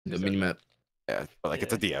The minimap. Yeah, but like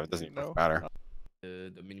it's a DM. It doesn't even matter.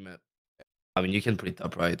 The minimap. I mean, you can put it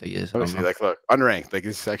up right, I guess. Let me see. Like, look, unranked. Like,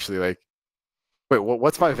 it's actually like. Wait,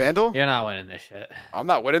 what's my Vandal? You're not winning this shit. I'm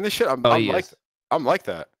not winning this shit. I'm like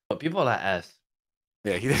that. But people are ass.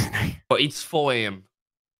 Yeah, he doesn't. But it's 4 a.m.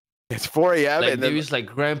 It's 4 a.m. Like, and there then is like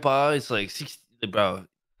grandpa. It's like 60, bro.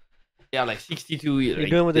 Yeah, like 62. You like,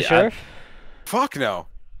 doing with the sheriff? fuck no.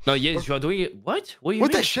 No, yes, you are doing it. What? What do you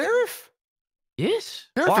With mean? the sheriff? Yes.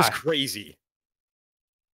 Sheriff Why? is crazy.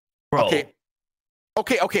 Bro.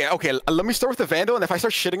 Okay. Let me start with the Vandal, and if I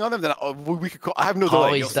start shitting on them, then we could call. I have no How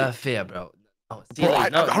delay. is that fair, bro? No, see, Bro,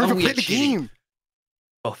 like, I don't even play the game.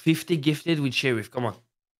 Bro, 50 gifted with sheriff. Come on.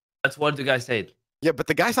 That's what the guy said. Yeah, but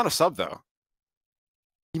the guy's not a sub though.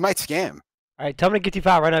 He might scam. All right, tell him to get you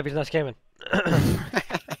 5 right now if he's not scamming.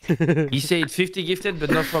 He said 50 gifted, but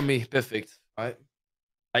not from me. Perfect. All right.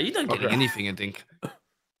 You're not getting anything, I think.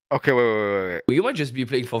 Okay, wait. Well, you might just be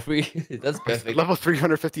playing for free. That's perfect. Level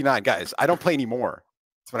 359, guys. I don't play anymore.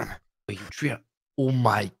 That's what I'm. Wait, you three? Oh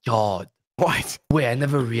my god. What? Wait, I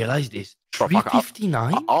never realized this. Bro, fuck,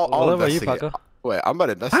 359? I'll What level are you, investigate. Paco? Wait, I'm about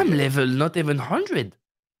to investigate. I'm level not even 100.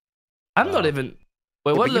 I'm not even.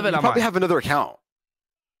 Wait, what level you am I? probably have another account.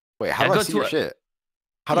 Wait, how do I see your shit?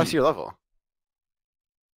 How do I see your level?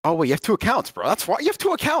 Oh wait, you have 2 accounts, bro. That's why you have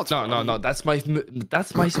 2 accounts. No. That's my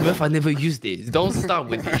Smurf. I never used this. Don't start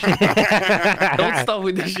with this shit. Don't start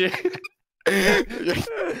with this shit.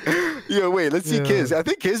 Yo, wait. Let's see Kiz. I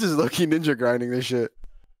think Kiz is low-key ninja grinding this shit.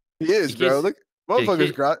 He is, bro. Look,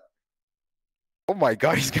 motherfuckers grind. Oh my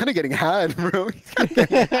god, he's kind of getting had, bro.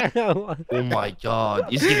 Oh my god,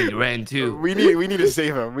 he's getting ran too. We need to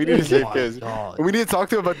save him. We need to save Kiz. We need to talk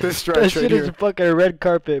to him about this stretch That right shit here. is fucking red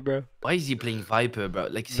carpet, bro. Why is he playing Viper, bro?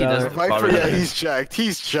 Like, see, No, that's the Viper, problem. yeah, he's checked.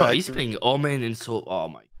 He's checked. Bro, he's playing Omen and so. Oh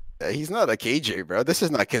my. Yeah, he's not a KJ, bro. This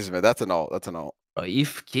is not Kismet. That's an alt. That's an alt. Bro,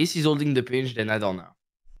 if Case is holding the pinch, then I don't know.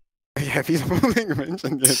 Yeah, if he's holding range,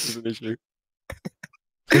 then yes, it's an issue.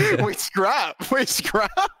 Wait, scrap. Wait,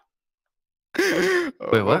 scrap. Wait,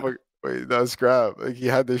 what? Wait, no, scrap. Like he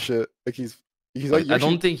had this shit. Like he's like. I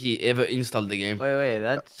don't think he ever installed the game. Wait,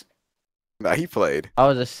 that's. Nah, he played. I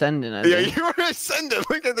was ascending. I Yeah, think. you were ascending.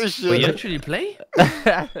 Look at this shit. Wait, you actually play?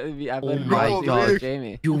 I Oh my god,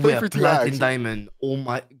 Jamie. you played were for 2 platinum acts. diamond. Oh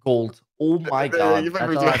my gold. Oh my Yeah, god. you played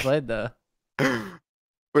That's for all 2 I acts. played though.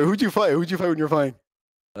 Wait, who'd you fight? Who'd you fight when you were playing?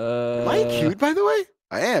 Am I queued, by the way?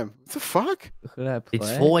 I am. What the fuck? Who did I play?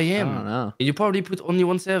 It's 4 I a.m. don't know. And you probably put only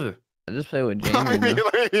one server. I just play with I Jamie. mean, though.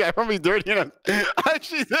 like, yeah, I'm probably dirty. I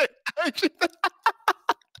actually did. I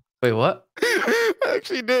Wait, what?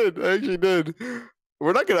 actually did.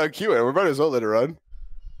 We're not gonna unqueue it. We're about to let it run.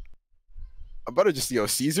 I'm about to just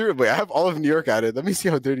Caesar. Wait, I have all of New York added. Let me see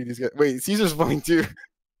how dirty these guys. Wait, Caesar's playing too.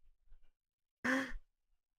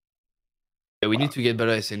 Yeah, we need to get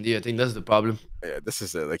better SND. I think that's the problem. Yeah, this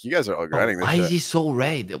is it. Like you guys are all Bro, grinding this why shit. is he so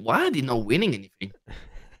red? Why are they not winning anything?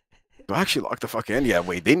 Do I actually lock the fuck in? Yeah,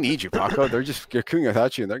 wait, they need you, Paco. They're queuing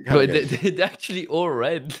without you, and they're Bro, kind of. they're actually all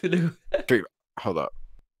red. Hold up.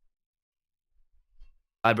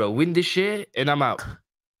 Alright, bro, win this shit, and I'm out.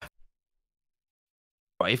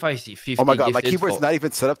 Bro, if I see 50 Oh my god, my gifted keyboard's for- not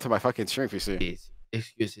even set up to my fucking stream PC.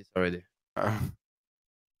 Excuses already. Uh,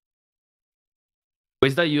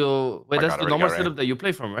 Wait, that's I the got it, normal got it. setup that you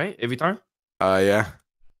play from, right? Every time? yeah.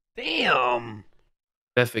 Damn.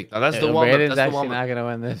 Perfect. Now that's Yeah, the one. Brandon's That's the actually one. not gonna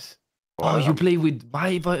win this. Oh, you play with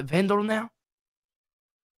my Vandal now?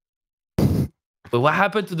 But what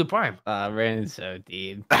happened to the Prime? Brandon's so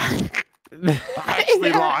deep. I'm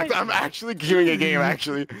actually locked. I'm actually queuing a game,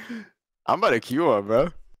 actually. I'm about to queue up, bro.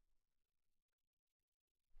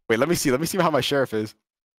 Wait, let me see. Let me see how my sheriff is.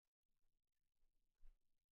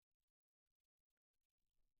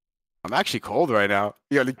 I'm actually cold right now.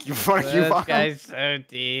 Yo, you want to queue This up? guy's so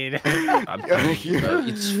deep. I'm telling you, bro,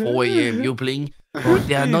 it's 4 a.m. You're playing. Bro,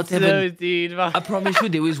 they are not even. so deep. I promise you,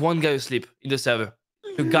 there is one guy asleep in the server.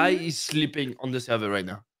 The guy is sleeping on the server right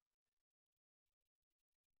now.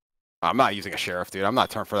 I'm not using a sheriff, dude. I'm not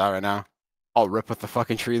turned for that right now. I'll rip with the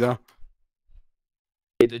fucking tree, though.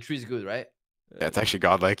 Hey, the tree is good, right? Yeah, it's actually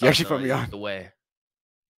godlike. You actually put me it's on. the way.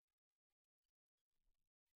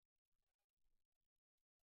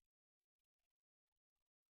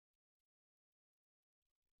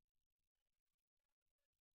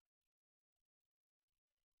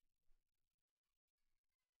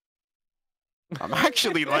 I'm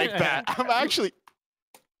actually like that. I'm actually.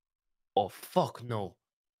 Oh fuck no!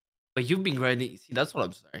 But you've been grinding. See, that's what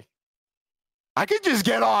I'm saying. I could just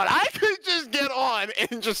get on. I could just get on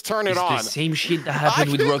and just turn it It's on. the same shit that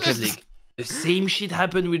happened with could Rocket just- League. The same shit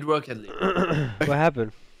happened with Rocket League. What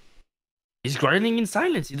happened? He's grinding in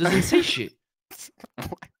silence. He doesn't say shit.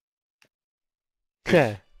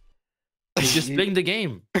 Yeah. He's just You- playing the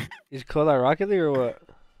game. He's called out Rocket League or what?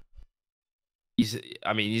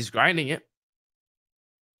 He's grinding it.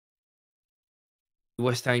 He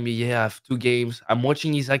was telling me, yeah, I have 2 games. I'm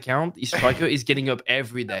watching his account. His striker is getting up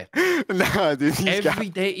every day. Nah, dude. Every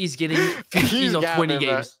day he's getting 15 or 20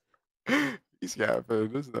 games. He's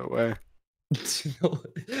gapping. There's no way. No,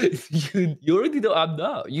 you already know I'm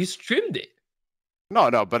not. You streamed it. No,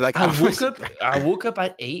 but like I woke up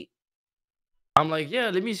at 8. I'm like, yeah,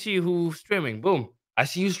 let me see who's streaming. Boom. I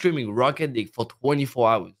see you streaming Rocket League for 24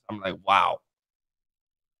 hours. I'm like, wow.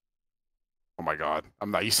 Oh my god.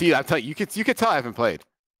 I'm not. You see, I'm telling you, you could tell I haven't played.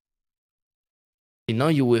 You know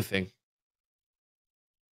you whiffing.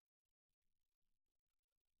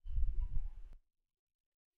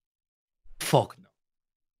 Fuck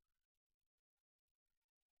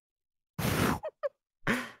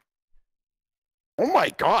no. Oh my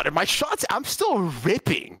god, and my shots, I'm still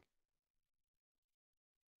ripping.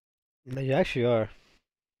 No, you actually are.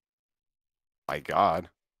 My god.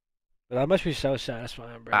 But that must be so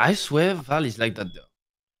satisfying, bro. I swear Val is like that though.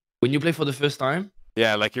 When you play for the first time,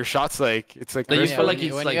 Yeah, like your shots, like it's like Like, you Yeah, feel when like you,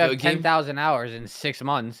 it's when like you a have game. 10,000 hours in 6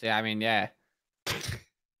 months. Yeah, I mean, yeah.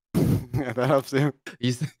 yeah, that helps too.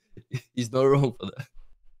 he's not wrong for that.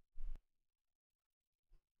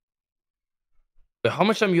 Wait, how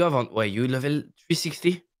much time you have on? Wait, you level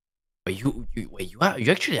 360? Wait, you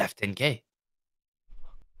actually have 10k.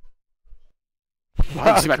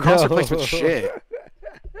 Wow, you see my crosshair No. placement shit.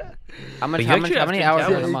 How much? you How actually many have hours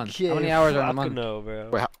 10 in a hours. month? How many hours are in a month? No, bro.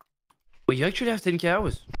 Wait, Wait, you actually have 10k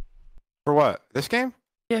hours. for what? This game?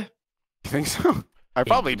 Yeah. You think so? I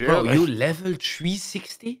probably do. Bro, like- you level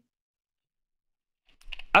 360?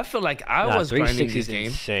 I feel like I Nah, was grinding 360 this is game.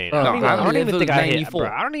 insane. Bro, I don't even, I'm I don't even level think I hit. 94.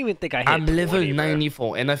 Bro, I don't even think I hit. I'm level 20, bro.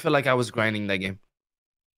 94, and I feel like I was grinding that game.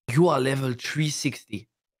 You are level 360.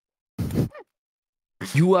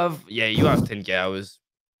 You have 10k hours.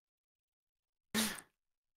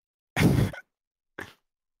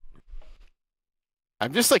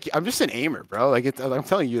 I'm just an aimer, bro. Like I'm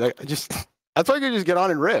telling you, like that's why I can just get on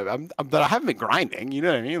and rip. But I haven't been grinding. You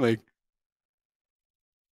know what I mean? Like,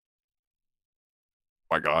 oh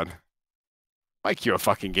my god, I queue a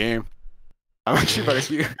fucking game. I'm actually about to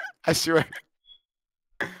queue. I swear.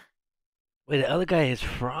 Wait, the other guy is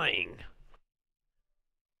frying.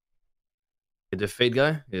 The Fade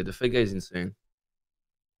guy? Yeah, the Fade guy is insane.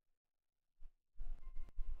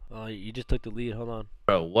 Oh, you just took the lead. Hold on.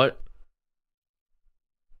 Bro, what?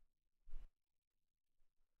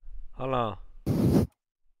 Hold on.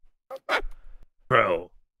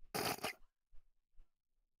 Bro.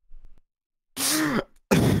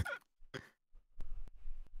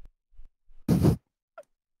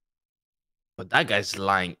 But that guy's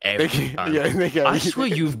lying every time. I swear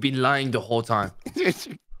you've been lying the whole time.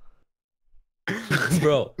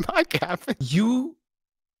 Bro. I'm not capping.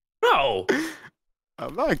 Bro.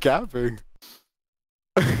 I'm not capping.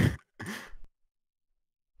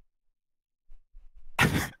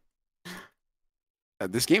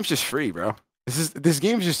 This game's just free, bro. This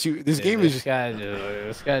game's just too. This game is This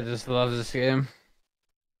just. guy just loves this game.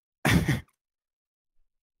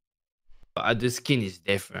 But the skin is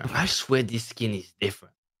different. I swear this skin is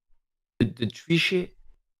different. The tree shit.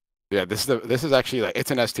 Yeah, this is actually like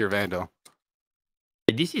it's an S tier Vandal.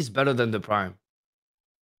 This is better than the Prime.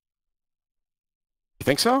 You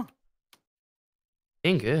think so? I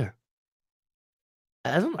think, yeah.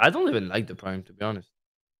 I don't even like the Prime, to be honest.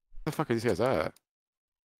 What the fuck are these guys at?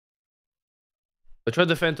 But try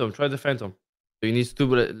the Phantom. So you need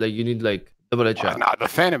double headshot. Nah, the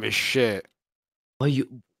Phantom is shit.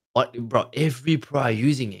 What, bro? Every pro are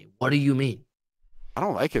using it. What do you mean? I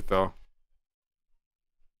don't like it though.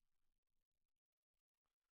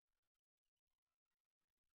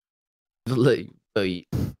 Like, you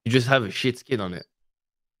just have a shit skin on it.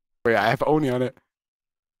 Wait, I have Oni on it.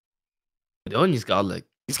 The Oni's got like.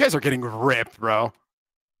 These guys are getting ripped, bro.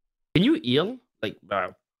 Can you heal? Like,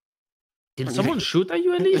 bro. Can someone shoot at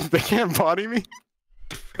you at least? They can't body me.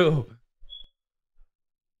 Bro.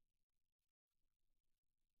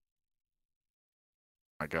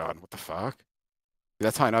 My god, what the fuck?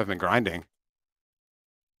 That's how I know I've been grinding.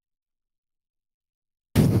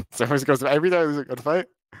 So everyone goes every time there's a good fight.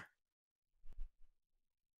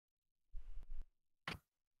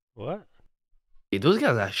 What? Yeah, those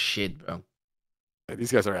guys are shit, bro.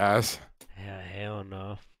 These guys are ass. Yeah, hell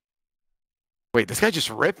no. Wait, this guy just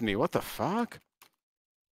ripped me. What the fuck?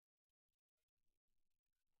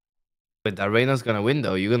 But that Reyna's gonna win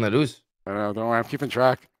though. You're gonna lose. I don't know. Don't worry, I'm keeping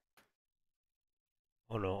track.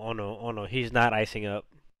 Oh no, oh no, oh no. He's not icing up.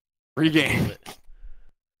 Regain.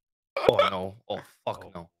 Oh no. Oh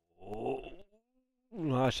fuck no. Oh.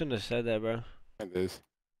 I shouldn't have said that, bro. It is.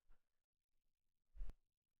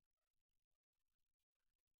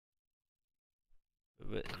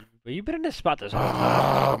 But you've been in this spot this whole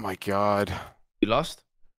time. Oh my god. You lost?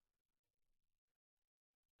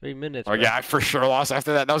 3 minutes. Oh bro. yeah, I for sure lost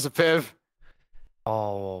after that. That was a piv.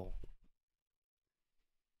 Oh.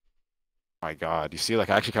 My god. You see, like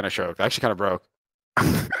I actually kind of choked. I actually kind of broke.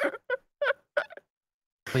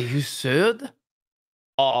 Wait, you third?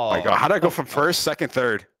 Oh My god. How did I go from first, second,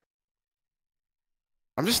 third?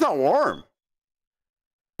 I'm just not warm.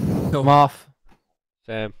 I'm off.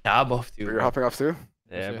 Sam. Yeah, I'm off too. You're bro. hopping off too?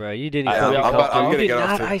 Yeah, sure. bro. You didn't I- even I'm help about- us, I'm bro. gonna You get did off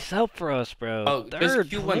not too. ice up for us, bro. Oh, just Third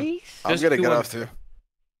Q1. place? I'm Just gonna get Q1. off too.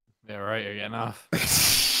 Yeah, right. You're getting off. I'm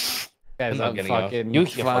Guys, not I'm getting off. fucking You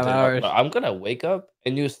keep 5 fucking hours. up. I'm gonna wake up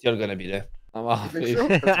and you're still gonna be there. I'm off. You think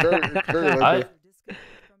Dude. so? It's very likely.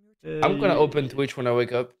 I'm gonna open Twitch when I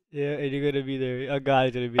wake up. Yeah, and you're gonna be there. A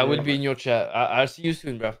guy's gonna be I there. will be in your chat. I'll see you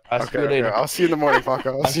soon, bro. I'll see Okay, you okay. later. I'll see you in the morning,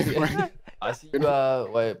 Paco. I'll see you in the morning. I'll see you.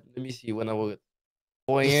 Wait, let me see when I woke up.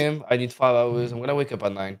 4 a.m. I need 5 hours. I'm gonna wake up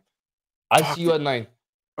at 9. I'll Fuck see you at 9.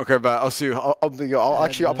 Okay, but I'll see you. I'll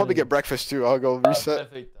probably get breakfast too. I'll go reset.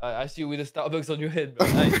 Perfect. I see you with a Starbucks on your head, bro.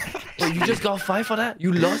 Nice. Wait, you just got 5 for that?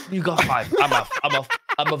 You lost and you got 5. I'm off.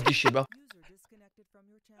 I'm off this shit, bro.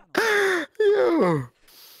 Yo.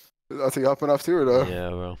 I'll take you hopping off too, or no? Yeah,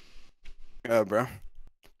 bro. Yeah, bro.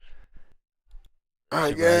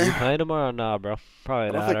 Alright, Bro, you gang. playing tomorrow or nah, bro?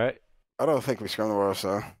 Probably don't not, think- right? I don't think we scrum tomorrow,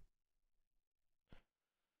 so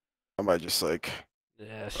I might just like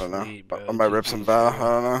Yeah, I don't know. sweet, bro. I might rip some GG's, Val. bro.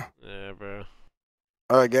 I don't know. Yeah, bro.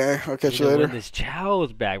 Alright, gang. I'll catch you Need to win later. this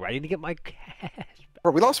chow's back, bro. I need to get my cash.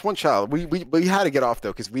 Bro, we lost one child. We had to get off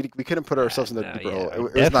though because we couldn't put ourselves in the deeper hole. It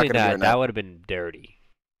was not Definitely gonna be our not. That net. would have been dirty.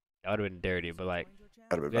 That would have been dirty, but like,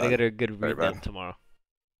 That'd we be gotta bad. get a good Very read bad. tomorrow.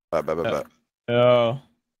 Bet. Yo,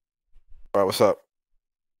 Alright, what's up?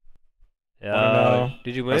 Yeah. know.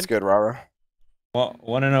 Did you win? That's good, Rara. want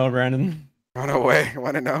to know, Brandon? Run away.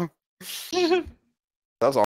 Want to know?